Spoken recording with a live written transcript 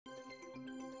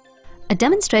A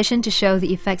demonstration to show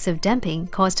the effects of damping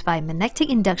caused by magnetic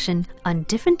induction on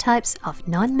different types of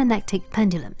non-magnetic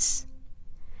pendulums.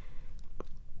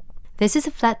 This is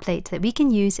a flat plate that we can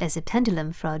use as a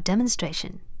pendulum for our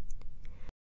demonstration.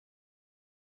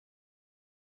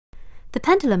 The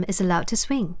pendulum is allowed to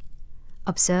swing.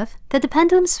 Observe that the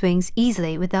pendulum swings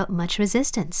easily without much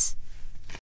resistance.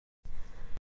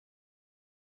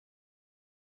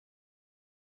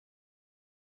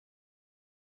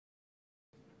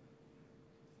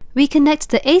 We connect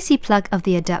the AC plug of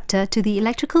the adapter to the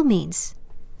electrical means.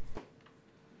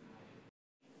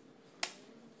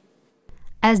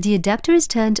 As the adapter is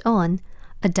turned on,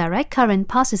 a direct current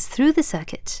passes through the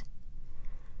circuit.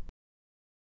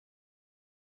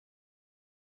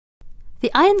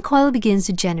 The iron coil begins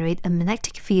to generate a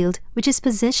magnetic field which is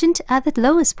positioned at the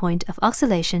lowest point of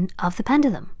oscillation of the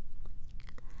pendulum.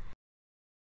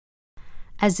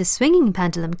 As the swinging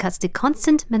pendulum cuts the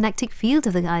constant magnetic field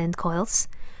of the iron coils,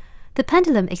 the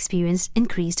pendulum experienced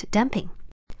increased damping.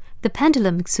 The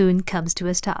pendulum soon comes to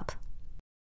a stop.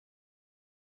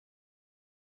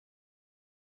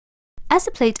 As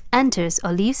the plate enters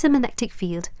or leaves the magnetic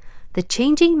field, the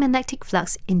changing magnetic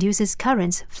flux induces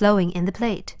currents flowing in the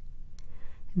plate.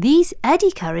 These eddy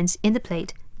currents in the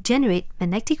plate generate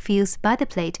magnetic fields by the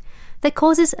plate that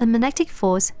causes a magnetic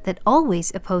force that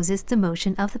always opposes the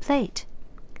motion of the plate.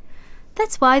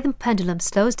 That's why the pendulum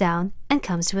slows down and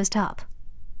comes to a stop.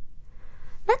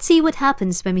 Let's see what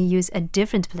happens when we use a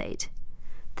different plate.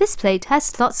 This plate has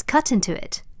slots cut into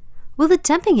it. Will the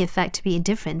damping effect be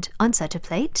different on such a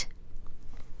plate?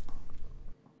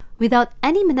 Without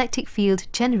any magnetic field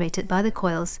generated by the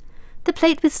coils, the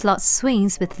plate with slots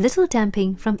swings with little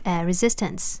damping from air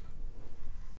resistance.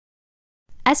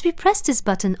 As we press this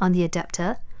button on the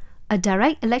adapter, a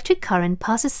direct electric current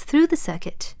passes through the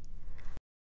circuit.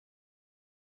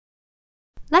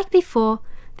 Like before,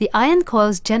 the iron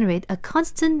coils generate a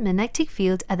constant magnetic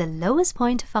field at the lowest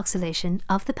point of oscillation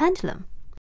of the pendulum.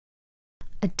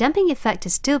 A damping effect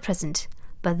is still present,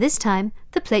 but this time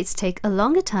the plates take a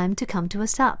longer time to come to a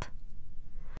stop.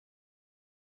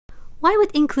 Why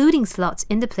would including slots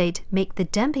in the plate make the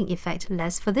damping effect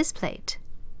less for this plate?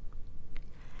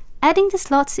 Adding the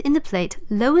slots in the plate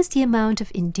lowers the amount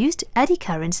of induced eddy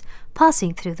currents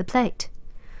passing through the plate,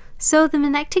 so the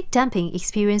magnetic damping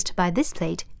experienced by this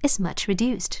plate is much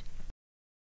reduced.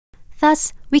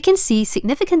 Thus, we can see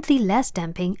significantly less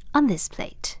damping on this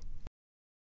plate.